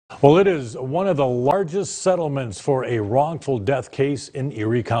Well, it is one of the largest settlements for a wrongful death case in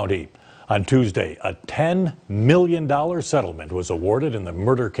Erie County. On Tuesday, a $10 million settlement was awarded in the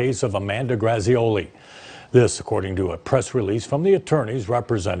murder case of Amanda Grazioli. This, according to a press release from the attorneys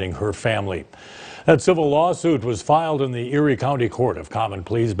representing her family. That civil lawsuit was filed in the Erie County Court of Common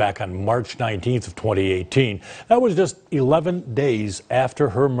Pleas back on March 19th of 2018. That was just 11 days after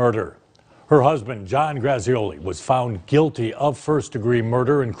her murder. Her husband, John Grazioli, was found guilty of first-degree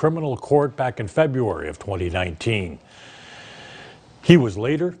murder in criminal court back in February of 2019. He was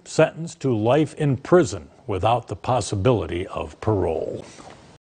later sentenced to life in prison without the possibility of parole.